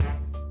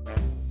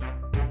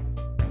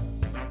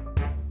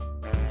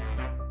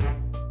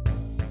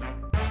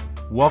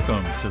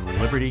Welcome to the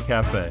Liberty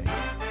Café,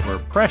 where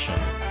oppression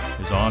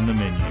is on the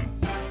menu.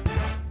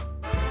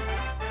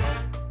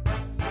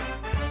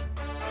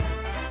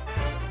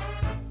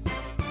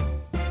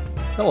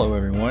 Hello,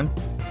 everyone.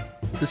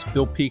 This is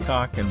Bill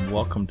Peacock, and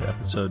welcome to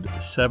episode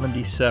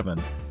 77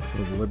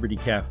 of the Liberty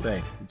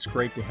Café. It's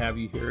great to have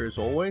you here as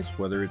always,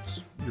 whether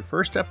it's your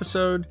first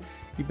episode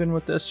you've been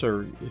with us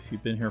or if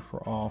you've been here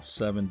for all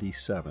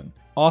 77.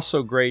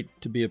 Also great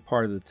to be a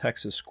part of the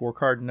Texas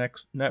Scorecard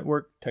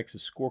Network.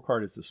 Texas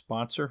Scorecard is the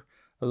sponsor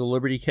of the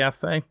Liberty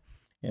Café,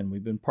 and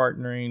we've been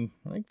partnering,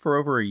 I think, for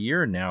over a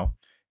year now,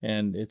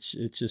 and it's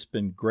just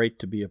been great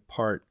to be a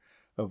part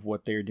of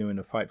what they're doing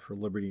to fight for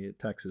liberty at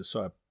Texas.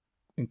 So I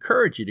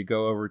encourage you to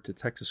go over to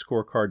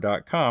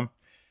texasscorecard.com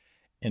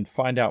and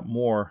find out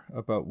more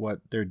about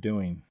what they're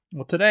doing.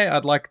 Well, today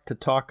I'd like to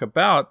talk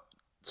about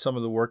some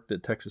of the work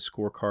that Texas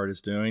Scorecard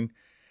is doing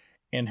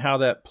and how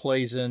that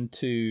plays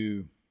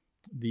into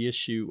the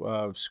issue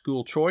of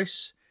school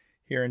choice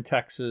here in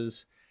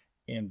Texas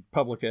and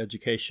public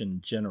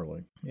education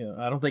generally.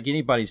 I don't think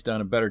anybody's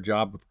done a better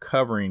job of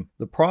covering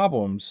the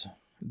problems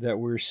that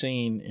we're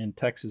seeing in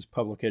Texas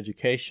public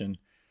education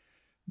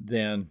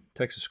than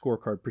Texas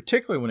Scorecard,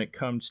 particularly when it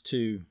comes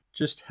to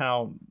just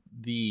how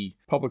the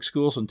public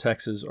schools in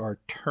Texas are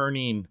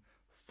turning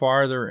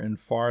farther and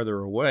farther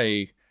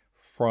away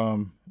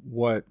from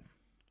what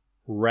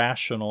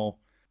rational,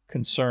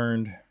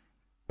 concerned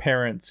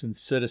parents and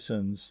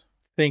citizens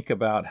think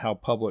about how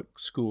public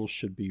schools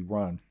should be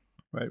run.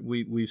 Right?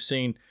 We've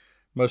seen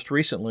most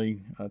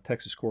recently,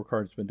 Texas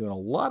Scorecard has been doing a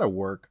lot of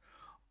work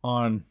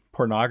on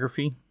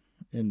pornography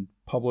in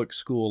public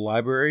school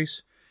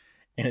libraries.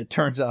 And it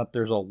turns out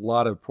there's a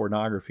lot of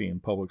pornography in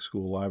public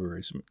school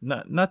libraries.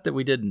 Not that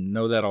we didn't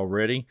know that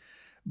already,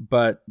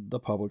 but the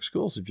public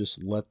schools have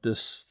just let this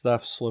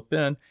stuff slip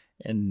in,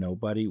 and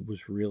nobody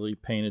was really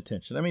paying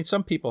attention. I mean,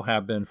 some people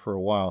have been for a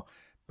while,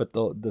 but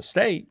the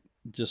state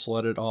just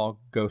let it all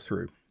go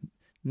through.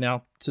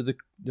 Now, to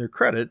their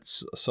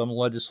credits, some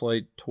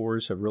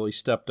legislators have really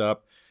stepped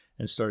up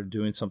and started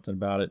doing something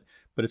about it,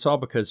 but it's all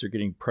because they're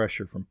getting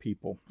pressure from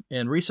people.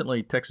 And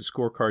recently, Texas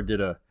Scorecard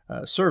did a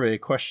survey, a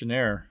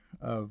questionnaire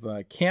of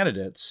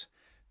candidates.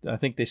 I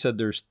think they said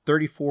there's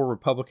 34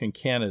 Republican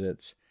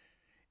candidates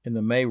in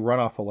the May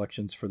runoff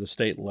elections for the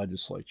state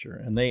legislature,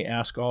 and they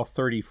ask all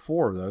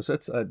 34 of those.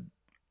 That's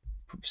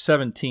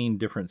 17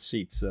 different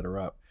seats that are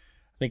up.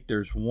 I think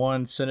there's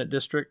one Senate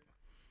district,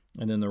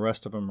 and then the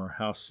rest of them are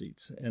House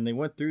seats. And they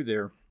went through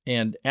there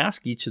and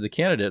asked each of the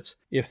candidates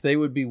if they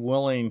would be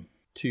willing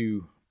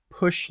to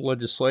push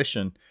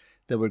legislation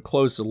that would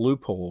close the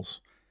loopholes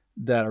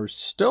that are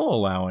still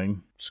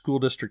allowing school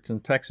districts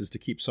in Texas to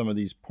keep some of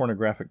these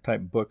pornographic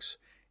type books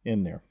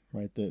in there,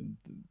 right?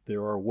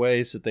 There are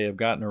ways that they have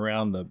gotten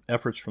around the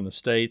efforts from the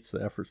states,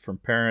 the efforts from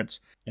parents,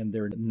 and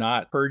they're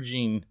not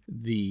purging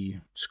the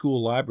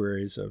school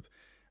libraries of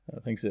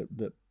things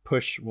that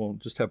push, well,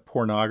 just have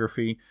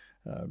pornography,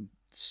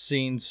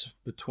 scenes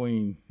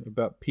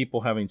about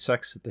people having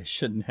sex that they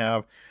shouldn't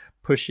have,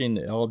 pushing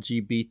the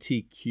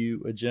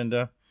LGBTQ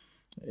agenda,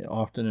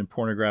 often in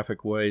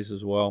pornographic ways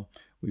as well.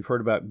 We've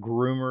heard about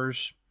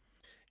groomers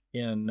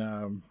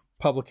in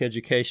public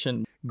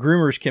education.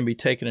 Groomers can be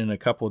taken in a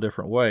couple of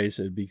different ways.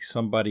 It'd be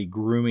somebody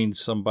grooming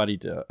somebody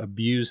to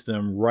abuse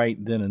them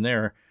right then and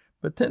there.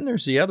 But then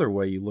there's the other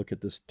way you look at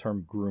this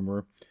term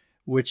groomer,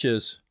 which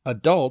is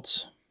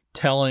adults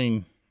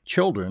telling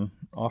children,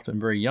 often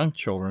very young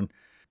children,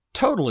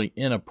 totally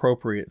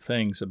inappropriate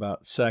things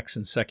about sex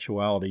and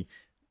sexuality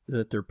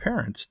that their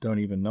parents don't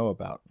even know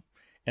about.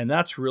 And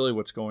that's really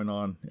what's going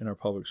on in our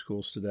public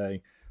schools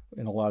today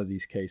in a lot of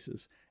these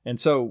cases. And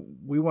so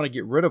we want to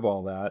get rid of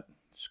all that.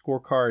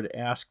 Scorecard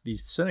asked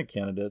these Senate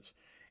candidates,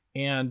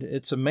 and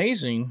it's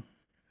amazing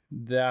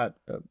that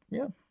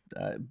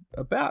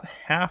about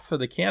half of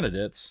the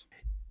candidates,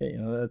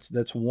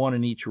 that's one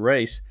in each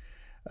race,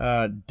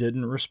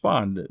 didn't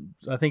respond.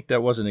 I think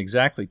that wasn't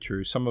exactly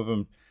true. Some of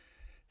them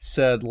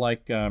said,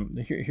 like,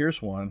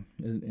 here's one,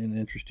 an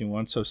interesting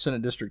one. So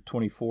Senate District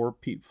 24,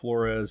 Pete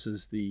Flores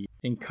is the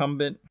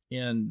incumbent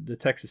in the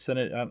Texas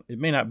Senate. It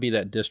may not be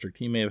that district.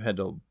 He may have had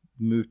to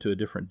move to a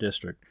different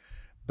district,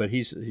 but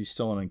he's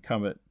still an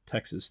incumbent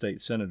Texas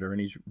state senator,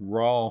 and he's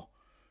Raul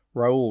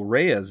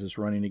Reyes is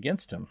running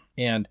against him.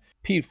 And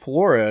Pete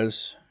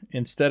Flores,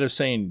 instead of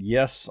saying,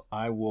 yes,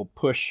 I will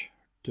push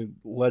to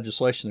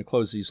legislation to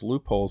close these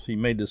loopholes, he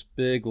made this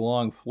big,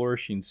 long,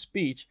 flourishing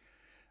speech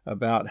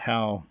about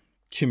how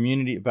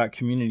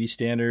community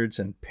standards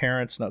and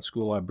parents, not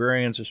school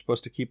librarians, are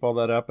supposed to keep all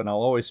that up. And I'll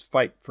always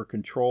fight for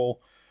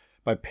control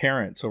by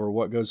parents over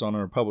what goes on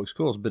in our public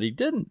schools. But he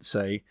didn't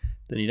say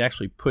that he'd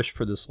actually push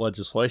for this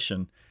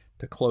legislation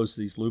to close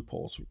these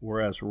loopholes,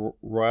 whereas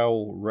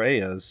Raul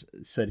Reyes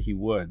said he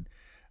would.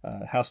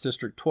 House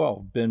District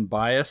 12, Ben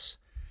Bias,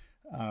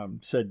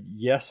 said,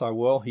 yes, I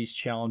will. He's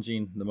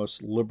challenging the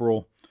most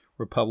liberal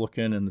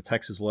Republican in the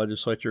Texas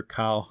legislature,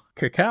 Kyle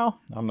Cacao.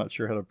 I'm not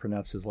sure how to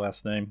pronounce his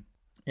last name.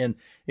 And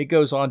it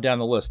goes on down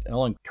the list.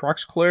 Ellen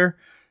Troxclair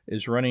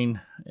is running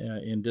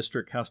in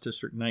House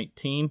District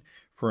 19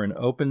 for an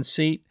open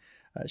seat.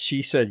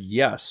 She said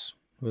yes,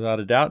 without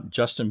a doubt.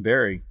 Justin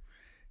Berry,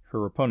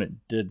 her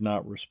opponent, did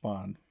not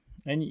respond.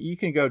 And you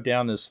can go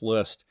down this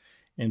list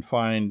and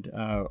find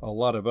a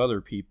lot of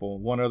other people.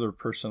 One other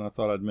person I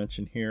thought I'd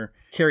mention here,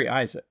 Carrie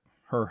Isaac.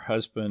 Her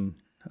husband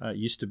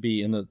used to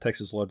be in the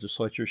Texas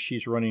legislature.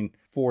 She's running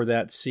for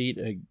that seat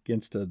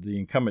against the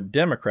incumbent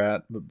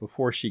Democrat. But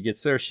before she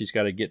gets there, she's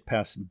got to get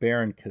past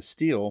Barron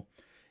Castile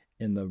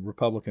in the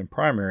Republican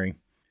primary.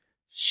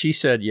 She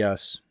said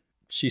yes.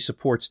 She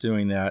supports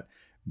doing that.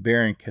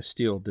 Barron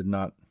Castile did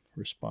not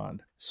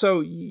respond. So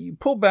you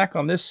pull back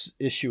on this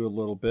issue a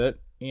little bit,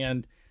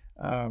 and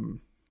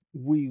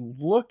we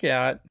look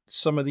at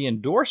some of the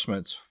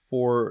endorsements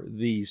for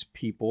these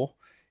people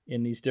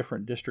in these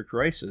different district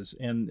races.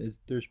 And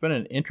there's been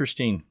an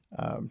interesting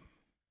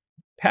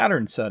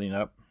pattern setting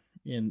up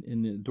in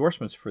the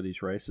endorsements for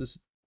these races.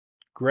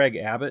 Greg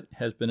Abbott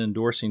has been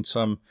endorsing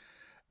some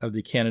of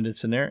the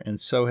candidates in there, and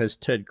so has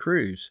Ted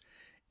Cruz.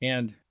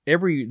 And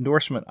every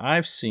endorsement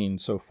I've seen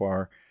so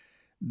far,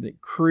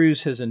 that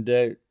Cruz has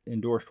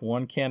endorsed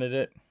one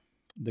candidate,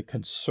 the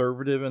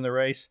conservative in the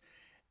race,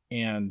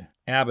 and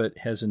Abbott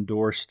has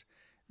endorsed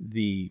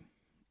the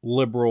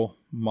liberal,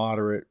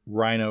 moderate,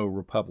 rhino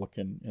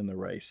Republican in the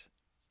race.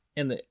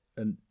 And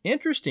an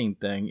interesting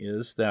thing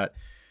is that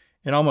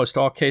in almost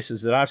all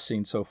cases that I've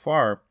seen so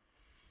far,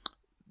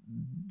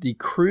 the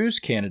Cruz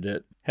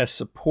candidate has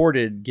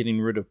supported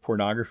getting rid of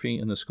pornography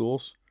in the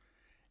schools,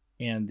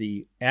 and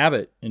the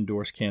Abbott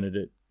endorsed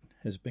candidate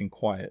has been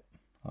quiet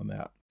on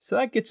that. So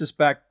that gets us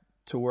back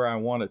to where I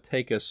want to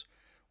take us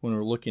when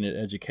we're looking at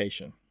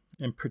education,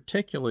 and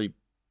particularly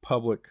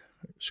public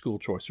school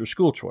choice or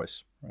school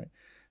choice, right?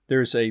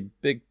 There's a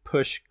big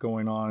push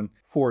going on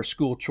for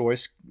school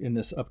choice in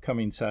this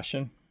upcoming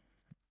session,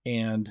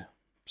 and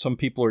some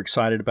people are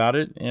excited about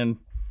it, and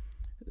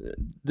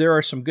there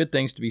are some good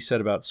things to be said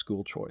about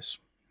school choice.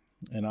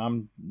 And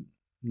I'm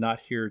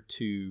not here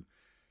to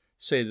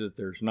say that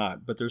there's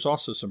not, but there's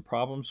also some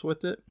problems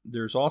with it.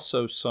 There's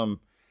also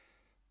some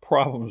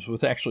problems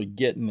with actually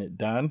getting it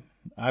done.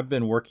 I've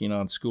been working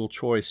on school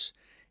choice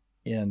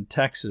in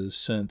Texas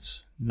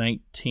since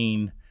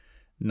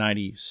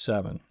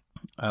 1997.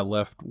 I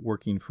left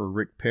working for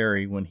Rick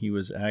Perry when he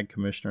was ag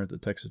commissioner at the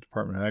Texas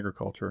Department of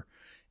Agriculture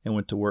and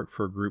went to work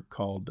for a group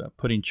called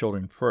Putting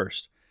Children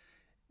First.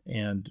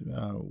 And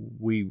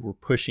we were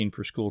pushing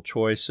for school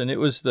choice, and it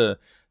was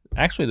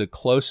actually the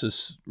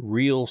closest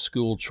real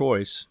school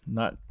choice,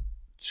 not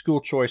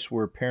school choice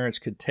where parents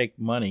could take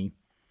money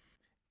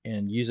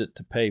and use it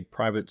to pay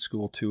private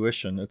school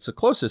tuition. It's the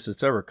closest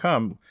it's ever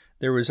come.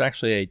 There was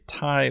actually a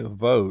tie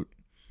vote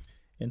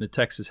in the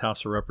Texas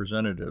House of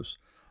Representatives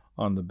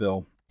on the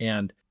bill,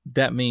 and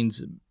that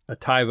means a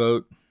tie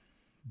vote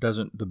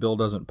the bill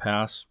doesn't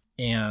pass.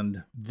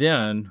 And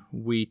then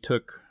we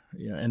took,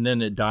 and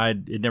then it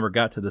died. It never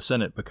got to the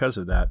Senate because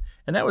of that.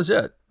 And that was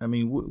it. I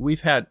mean,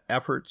 we've had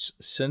efforts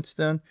since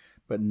then,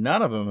 but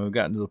none of them have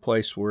gotten to the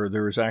place where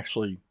there was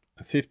actually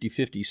a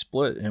 50-50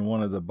 split in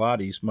one of the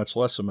bodies, much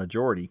less a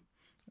majority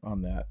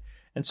on that.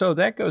 And so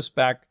that goes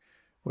back,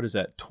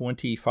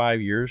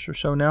 25 years or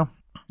so now?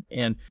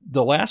 And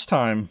the last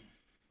time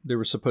there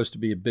was supposed to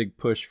be a big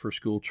push for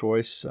school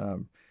choice,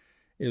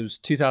 it was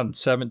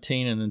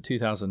 2017 and then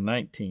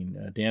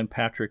 2019. Dan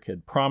Patrick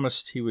had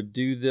promised he would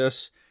do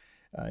this.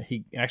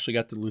 He actually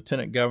got the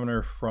lieutenant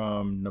governor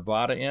from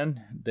Nevada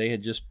in. They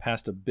had just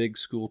passed a big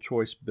school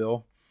choice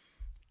bill.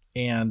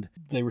 And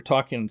they were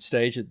talking on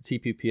stage at the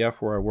TPPF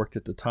where I worked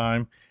at the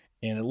time.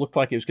 And it looked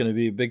like it was going to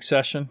be a big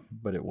session,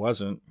 but it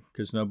wasn't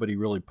because nobody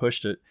really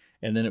pushed it.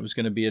 And then it was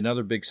going to be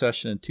another big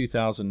session in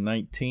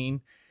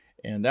 2019.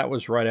 And that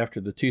was right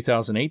after the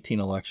 2018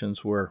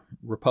 elections where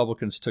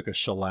Republicans took a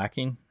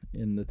shellacking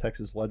in the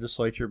Texas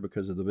legislature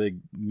because of the big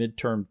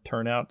midterm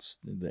turnouts,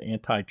 the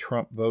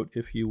anti-Trump vote,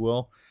 if you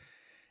will.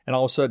 And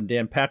all of a sudden,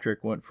 Dan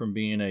Patrick went from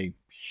being a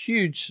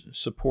huge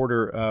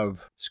supporter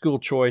of school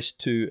choice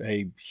to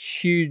a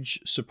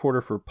huge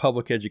supporter for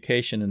public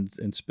education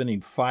and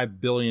spending $5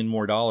 billion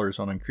more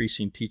on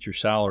increasing teacher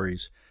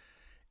salaries.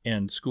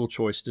 And school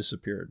choice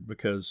disappeared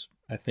because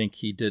I think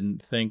he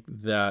didn't think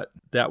that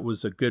that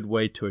was a good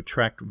way to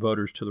attract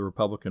voters to the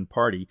Republican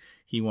Party.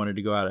 He wanted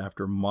to go out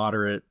after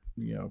moderate,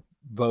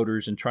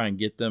 voters and try and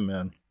get them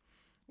in.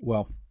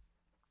 Well,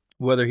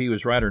 whether he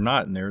was right or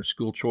not in there,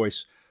 school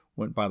choice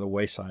went by the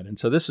wayside. And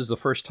so this is the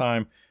first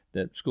time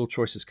that school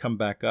choice has come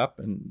back up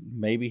and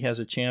maybe has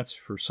a chance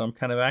for some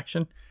kind of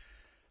action.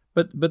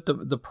 But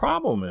the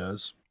problem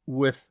is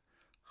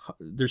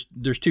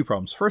there's two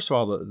problems. First of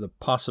all, the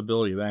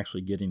possibility of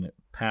actually getting it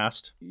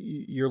passed.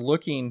 You're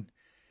looking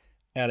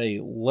at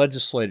a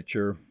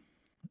legislature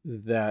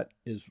that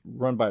is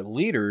run by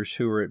leaders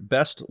who are at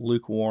best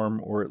lukewarm,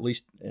 or at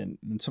least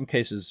in some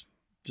cases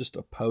just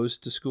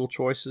opposed to school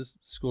choice.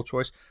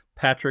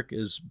 Patrick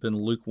has been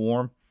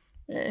lukewarm,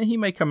 and he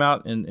may come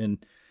out and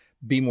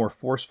be more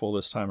forceful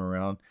this time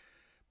around.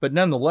 But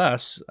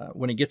nonetheless,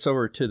 when it gets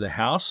over to the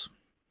House,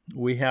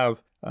 we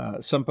have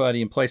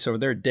somebody in place over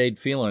there, Dade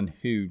Phelan,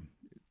 who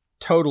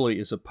totally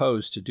is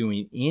opposed to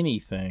doing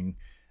anything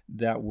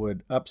that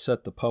would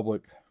upset the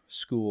public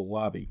school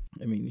lobby.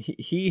 I mean,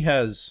 he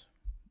has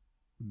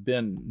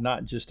been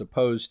not just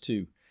opposed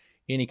to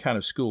any kind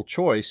of school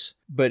choice,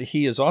 but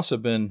he has also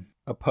been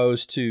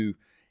opposed to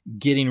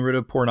getting rid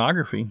of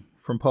pornography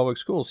from public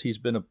schools. He's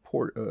been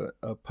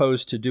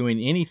opposed to doing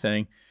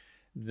anything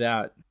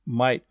that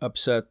might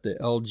upset the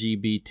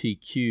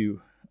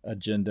LGBTQ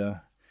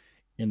agenda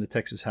in the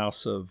Texas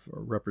House of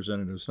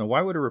Representatives. Now,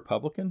 why would a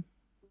Republican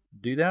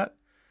do that?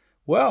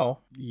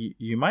 Well,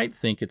 you might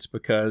think it's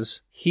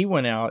because he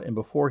went out and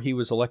before he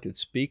was elected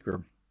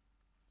speaker,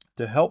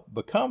 to help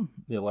become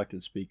the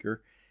elected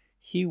speaker,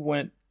 he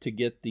went to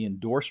get the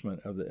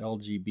endorsement of the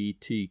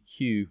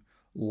LGBTQ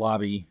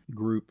lobby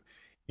group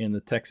in the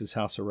Texas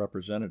House of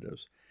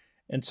Representatives.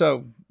 And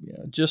so,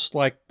 just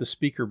like the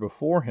speaker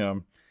before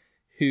him,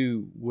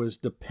 who was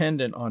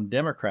dependent on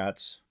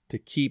Democrats to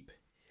keep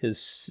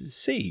his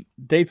seat,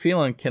 Dave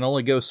Phelan can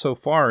only go so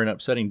far in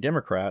upsetting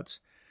Democrats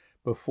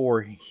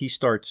before he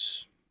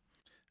starts,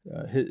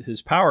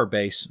 his power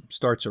base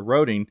starts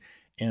eroding,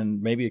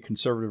 and maybe a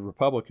conservative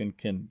Republican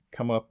can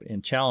come up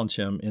and challenge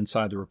him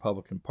inside the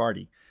Republican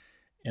Party.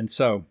 And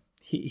so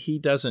he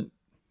doesn't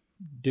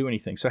do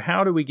anything. So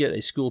how do we get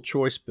a school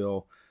choice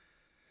bill,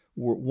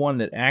 one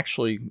that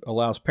actually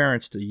allows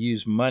parents to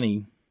use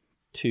money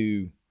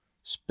to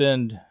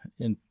spend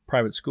in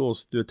private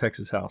schools through a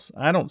Texas House?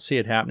 I don't see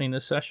it happening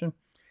this session,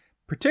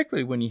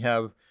 particularly when you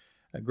have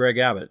Greg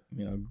Abbott.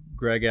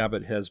 Greg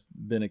Abbott has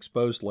been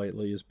exposed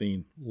lately as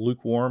being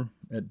lukewarm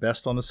at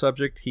best on the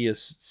subject. He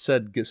has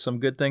said some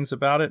good things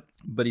about it,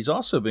 but he's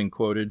also been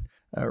quoted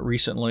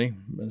recently,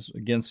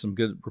 again, some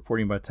good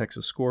reporting by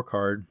Texas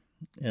Scorecard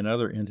and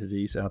other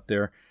entities out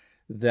there,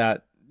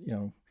 that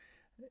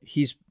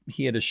he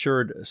had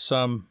assured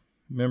some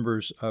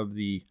members of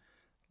the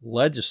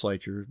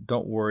legislature,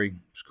 don't worry,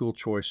 school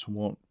choice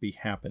won't be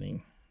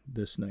happening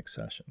this next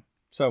session.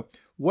 So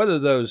whether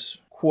those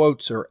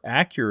quotes are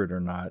accurate or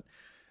not,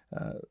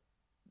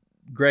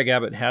 Greg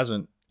Abbott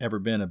hasn't ever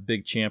been a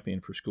big champion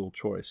for school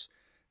choice.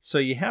 So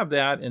you have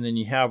that, and then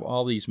you have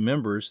all these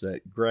members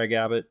that Greg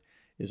Abbott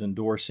is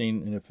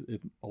endorsing, and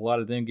if a lot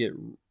of them get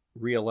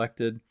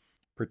reelected,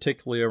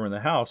 particularly over in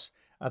the House,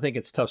 I think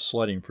it's tough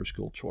sledding for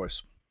school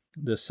choice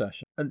this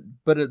session.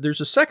 But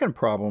there's a second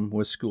problem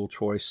with school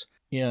choice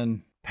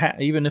even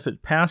if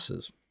it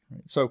passes.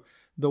 Right? So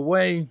the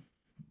way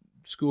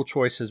school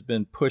choice has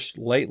been pushed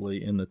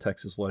lately in the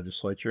Texas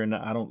legislature, and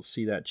I don't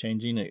see that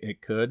changing.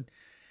 It could.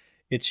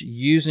 It's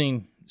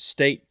using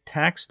state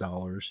tax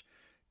dollars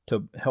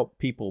to help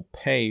people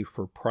pay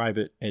for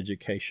private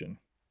education.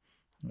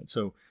 Right?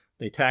 So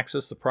they tax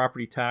us, the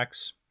property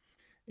tax,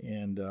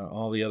 and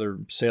all the other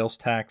sales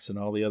tax and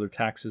all the other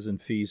taxes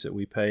and fees that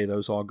we pay.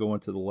 Those all go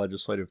into the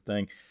legislative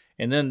thing.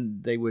 And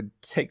then they would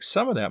take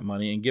some of that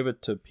money and give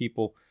it to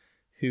people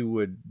who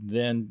would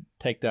then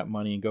take that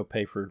money and go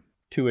pay for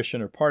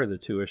tuition or part of the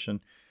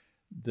tuition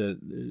that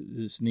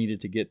is needed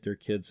to get their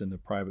kids into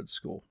private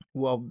school.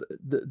 Well,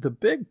 the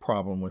big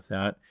problem with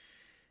that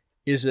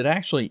is it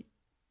actually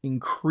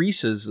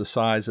increases the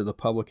size of the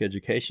public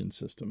education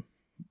system.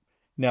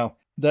 Now,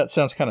 that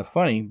sounds kind of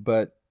funny,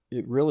 but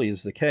it really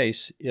is the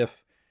case.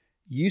 If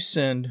you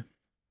send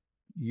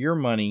your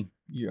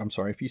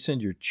if you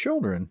send your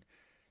children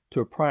to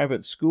a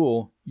private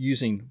school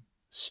using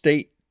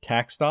state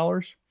tax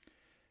dollars,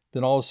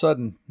 then all of a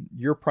sudden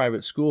your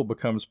private school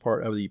becomes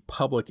part of the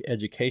public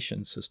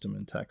education system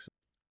in Texas.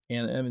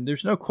 And I mean,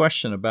 there's no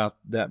question about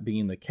that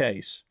being the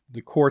case.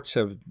 The courts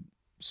have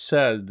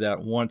said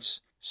that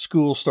once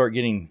schools start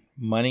getting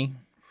money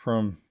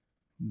from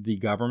the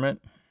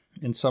government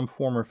in some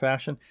form or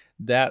fashion,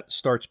 that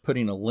starts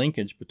putting a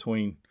linkage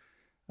between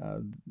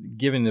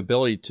giving the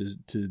ability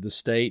to the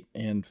state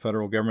and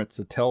federal government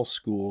to tell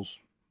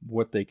schools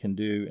what they can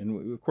do.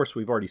 And of course,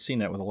 we've already seen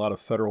that with a lot of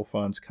federal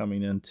funds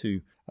coming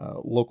into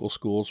local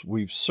schools.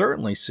 We've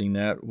certainly seen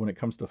that when it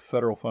comes to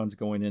federal funds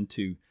going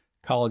into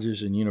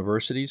colleges and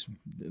universities.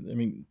 I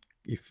mean,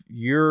 if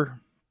your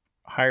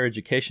higher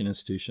education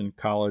institution,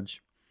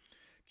 college,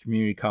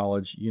 community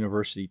college,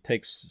 university,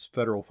 takes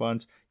federal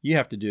funds, you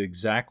have to do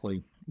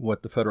exactly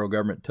what the federal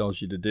government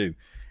tells you to do.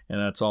 And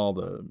that's all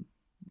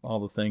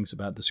the things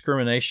about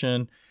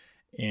discrimination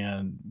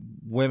and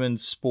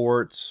women's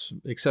sports,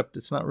 except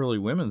it's not really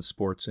women's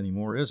sports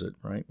anymore, is it?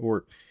 Right?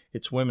 Or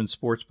it's women's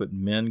sports, but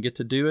men get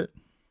to do it,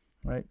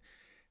 right?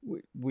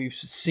 We've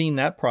seen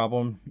that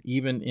problem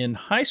even in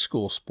high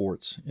school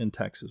sports in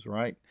Texas,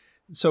 right?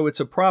 So it's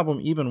a problem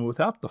even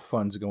without the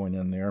funds going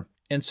in there.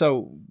 And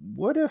so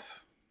what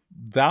if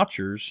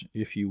vouchers,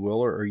 if you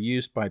will, are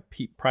used by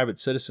private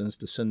citizens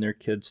to send their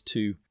kids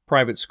to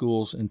private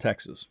schools in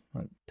Texas,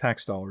 right?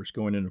 Tax dollars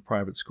going into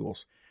private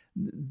schools?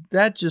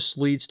 That just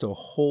leads to a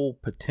whole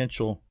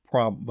potential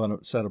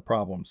set of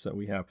problems that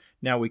we have.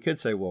 Now, we could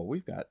say, well,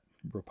 we've got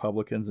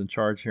Republicans in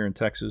charge here in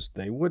Texas.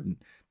 They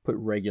wouldn't put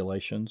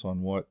regulations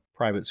on what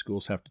private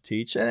schools have to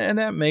teach, and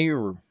that may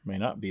or may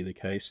not be the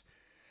case.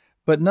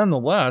 But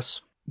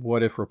nonetheless,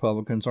 what if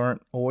Republicans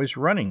aren't always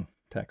running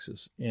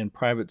Texas and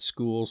private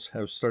schools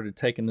have started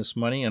taking this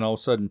money, and all of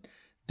a sudden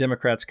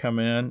Democrats come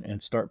in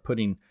and start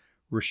putting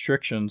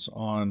restrictions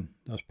on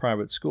those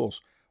private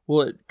schools?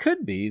 Well, it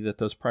could be that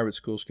those private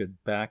schools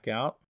could back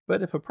out,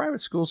 but if a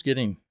private school is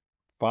getting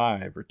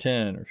 5 or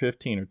 10 or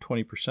 15 or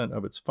 20%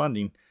 of its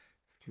funding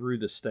through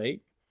the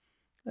state,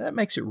 that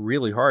makes it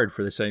really hard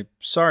for they say,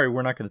 sorry,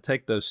 we're not going to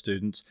take those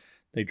students.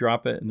 They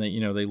drop it and they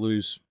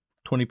lose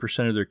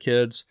 20% of their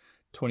kids,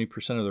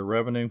 20% of their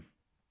revenue.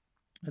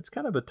 It's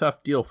kind of a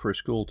tough deal for a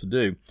school to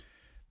do.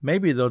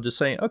 Maybe they'll just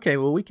say, okay,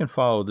 well, we can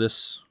follow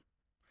this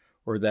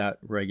or that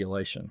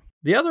regulation.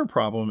 The other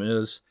problem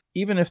is,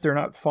 even if they're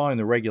not following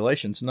the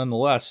regulations,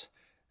 nonetheless,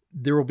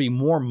 there will be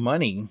more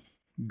money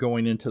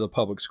going into the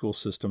public school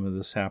system if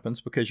this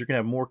happens, because you're going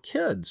to have more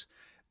kids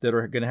that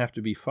are going to have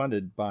to be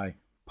funded by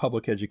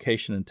public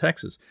education in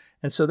Texas.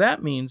 And so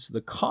that means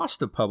the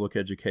cost of public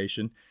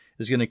education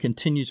is going to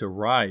continue to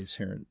rise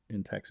here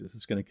in Texas.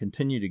 It's going to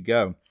continue to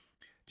go.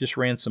 Just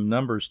ran some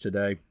numbers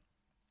today.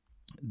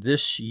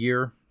 This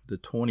year, the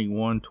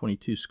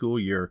 21-22 school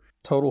year,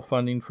 total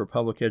funding for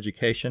public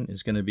education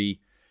is going to be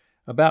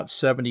about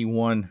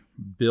 $71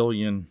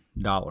 billion.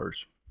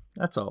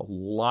 That's a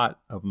lot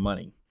of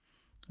money.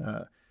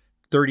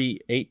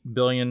 $38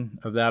 billion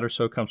of that or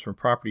so comes from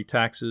property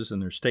taxes,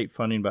 and there's state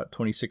funding about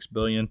 $26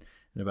 billion,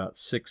 and about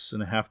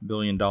 $6.5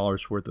 billion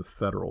worth of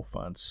federal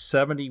funds.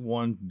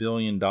 $71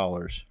 billion,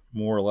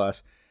 more or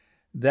less.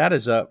 That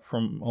is up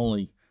from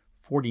only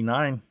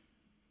 $49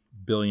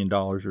 billion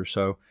or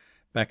so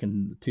back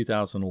in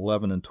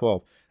 2011 and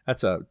 12.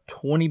 That's a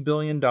 $21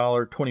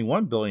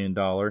 billion,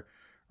 or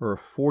a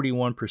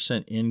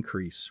 41%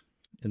 increase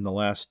in the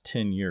last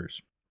 10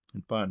 years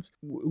in funds.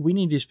 We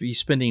need to be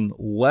spending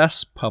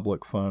less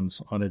public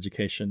funds on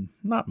education,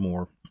 not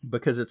more,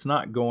 because it's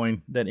not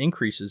going, that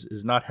increases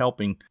is not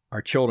helping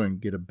our children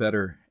get a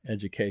better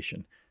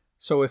education.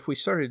 So if we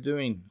started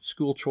doing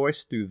school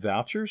choice through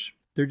vouchers,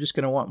 they're just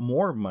going to want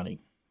more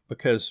money,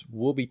 because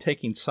we'll be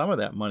taking some of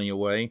that money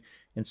away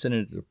and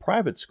sending it to the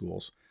private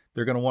schools.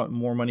 They're going to want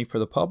more money for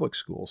the public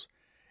schools.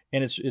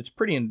 And it's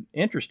pretty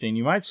interesting.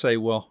 You might say,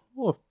 well,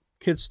 if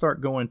kids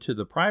start going to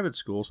the private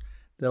schools,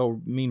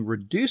 that'll mean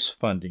reduced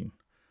funding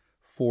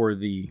for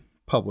the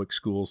public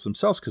schools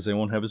themselves because they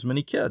won't have as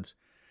many kids.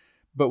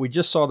 But we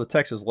just saw the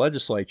Texas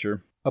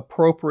legislature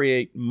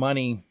appropriate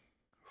money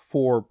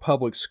for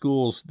public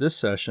schools this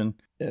session.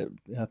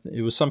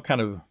 It was some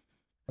kind of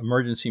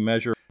emergency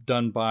measure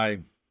done by,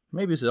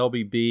 maybe it's the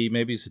LBB,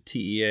 maybe it's the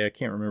TEA, I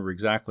can't remember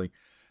exactly.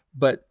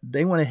 But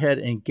they went ahead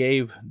and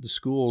gave the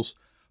schools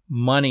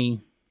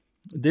money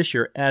this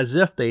year as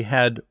if they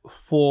had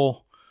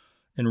full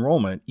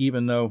enrollment,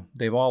 even though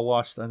they've all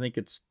lost, I think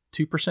it's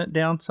 2%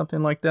 down,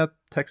 something like that,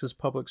 Texas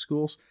public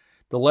schools.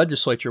 The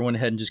legislature went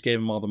ahead and just gave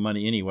them all the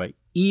money anyway,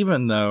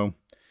 even though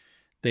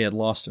they had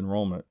lost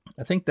enrollment.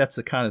 I think that's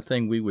the kind of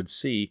thing we would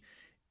see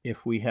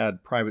if we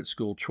had private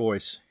school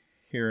choice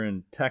here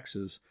in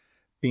Texas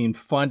being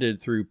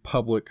funded through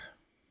public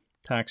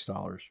tax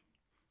dollars.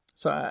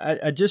 So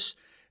I just,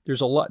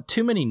 there's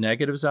too many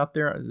negatives out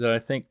there that I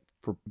think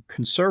for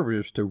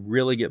conservatives to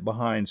really get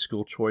behind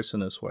school choice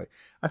in this way.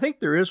 I think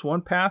there is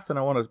one path, and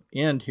I want to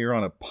end here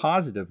on a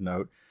positive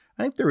note.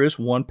 I think there is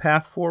one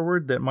path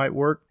forward that might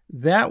work.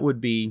 That would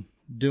be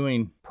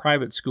doing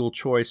private school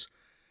choice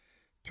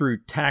through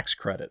tax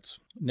credits.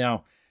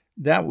 Now,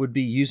 that would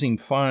be using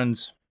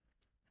funds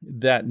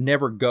that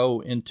never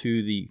go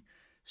into the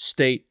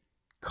state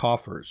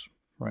coffers,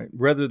 right?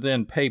 Rather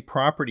than pay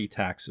property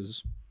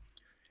taxes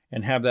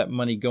and have that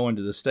money go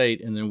into the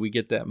state and then we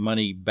get that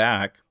money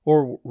back,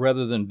 or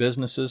rather than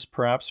businesses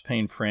perhaps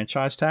paying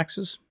franchise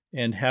taxes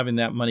and having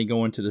that money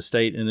go into the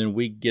state and then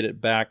we get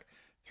it back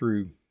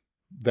through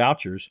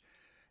vouchers,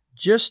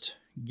 just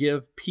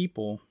give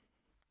people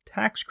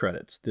tax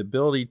credits, the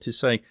ability to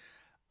say,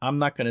 I'm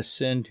not going to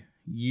send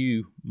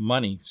you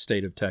money,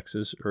 state of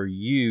Texas, or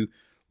you,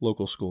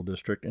 local school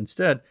district.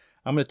 Instead,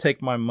 I'm going to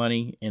take my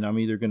money and I'm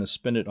either going to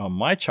spend it on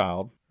my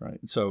child, right?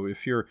 So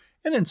if you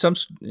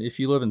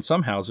live in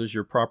some houses,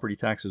 your property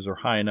taxes are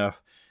high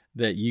enough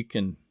that you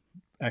can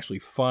actually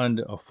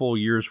fund a full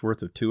year's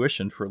worth of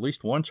tuition for at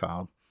least one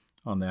child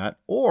on that.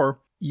 Or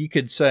you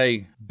could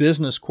say,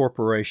 business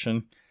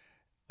corporation,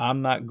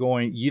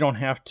 you don't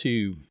have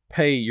to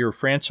pay your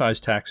franchise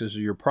taxes or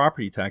your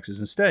property taxes.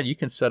 Instead, you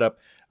can set up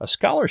a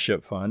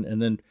scholarship fund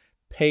and then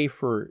pay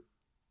for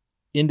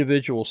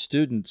individual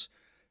students'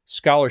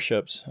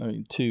 scholarships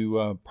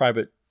to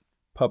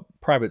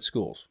private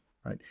schools,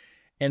 right?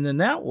 And then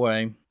that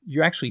way,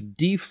 you're actually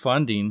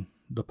defunding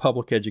the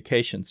public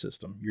education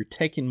system. You're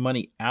taking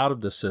money out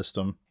of the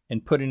system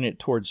and putting it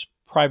towards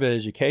private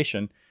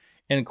education.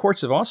 And the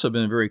courts have also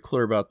been very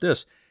clear about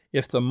this.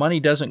 If the money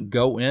doesn't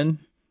go in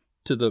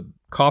to the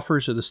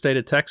coffers of the state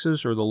of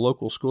Texas or the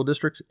local school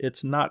districts,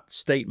 it's not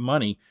state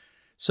money.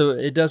 So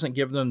it doesn't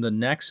give them the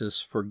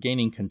nexus for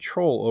gaining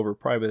control over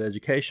private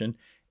education.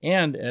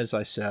 And as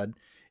I said,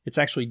 it's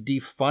actually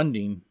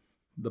defunding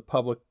the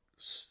public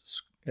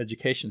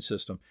education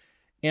system.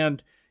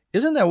 And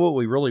isn't that what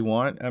we really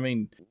want? I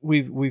mean,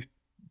 we've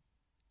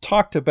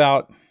talked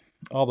about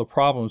all the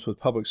problems with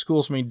public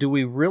schools. I mean, do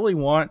we really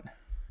want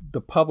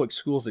the public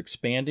schools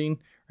expanding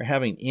or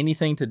having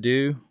anything to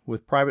do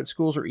with private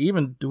schools, or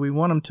even do we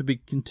want them to be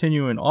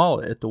continuing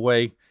all at the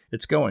way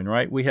it's going,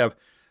 right? We have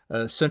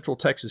a Central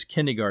Texas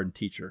kindergarten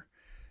teacher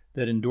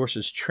that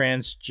endorses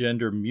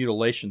transgender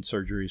mutilation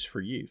surgeries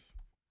for youth,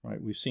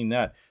 right? We've seen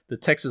that. The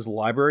Texas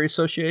Library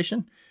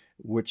Association,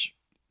 which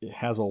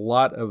has a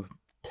lot of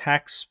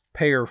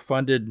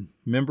taxpayer-funded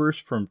members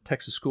from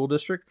Texas School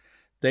District,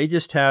 they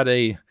just had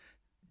a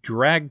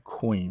drag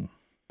queen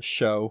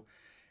show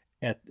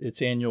at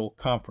its annual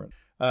conference.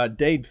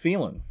 Dade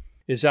Phelan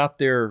is out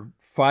there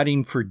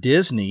fighting for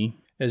Disney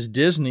as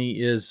Disney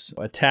is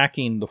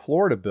attacking the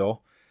Florida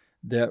bill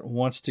that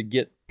wants to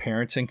get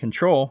parents in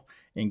control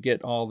and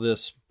get all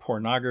this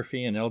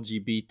pornography and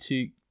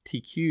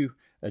LGBTQ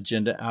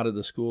agenda out of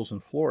the schools in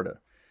Florida.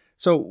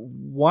 So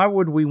why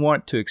would we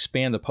want to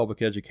expand the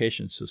public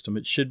education system?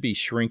 It should be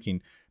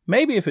shrinking.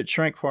 Maybe if it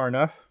shrank far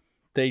enough,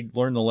 they'd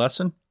learn the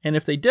lesson. And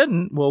if they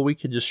didn't, well, we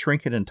could just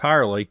shrink it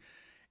entirely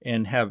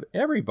and have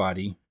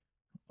everybody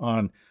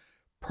on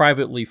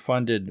privately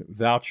funded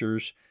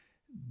vouchers.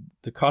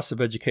 The cost of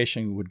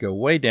education would go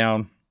way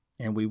down,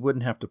 and we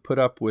wouldn't have to put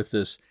up with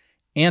this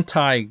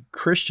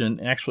anti-Christian,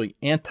 actually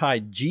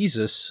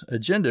anti-Jesus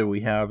agenda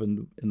we have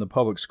in the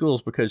public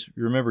schools. Because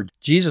remember,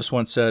 Jesus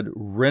once said,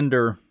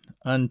 "Render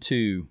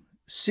unto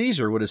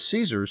Caesar what is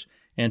Caesar's,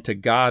 and to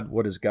God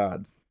what is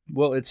God."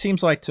 Well, it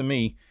seems like to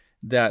me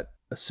that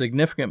a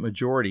significant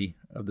majority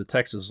of the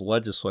Texas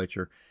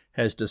legislature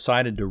has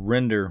decided to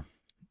render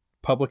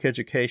public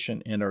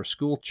education and our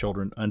school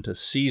children unto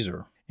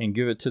Caesar and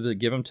give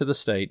them to the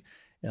state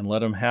and let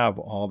them have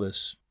all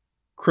this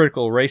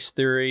critical race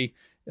theory,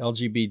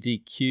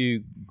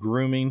 LGBTQ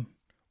grooming,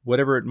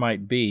 whatever it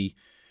might be.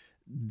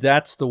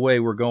 That's the way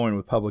we're going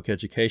with public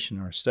education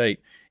in our state.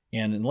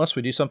 And unless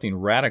we do something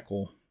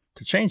radical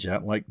to change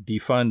that, like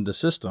defund the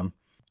system,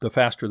 the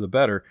faster the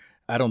better,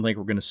 I don't think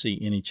we're going to see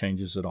any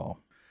changes at all.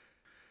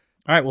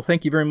 All right, well,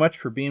 thank you very much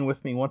for being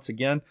with me once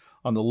again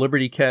on the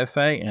Liberty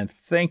Café, and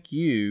thank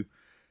you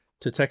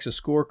to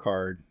Texas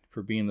Scorecard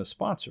for being the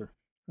sponsor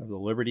of the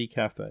Liberty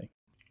Café.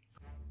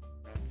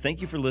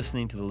 Thank you for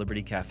listening to the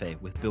Liberty Café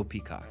with Bill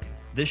Peacock.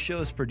 This show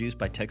is produced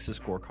by Texas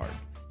Scorecard.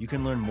 You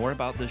can learn more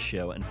about this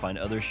show and find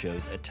other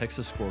shows at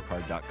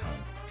texasscorecard.com.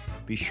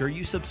 Be sure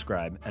you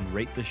subscribe and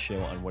rate this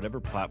show on whatever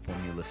platform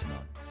you listen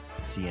on.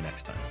 See you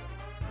next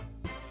time.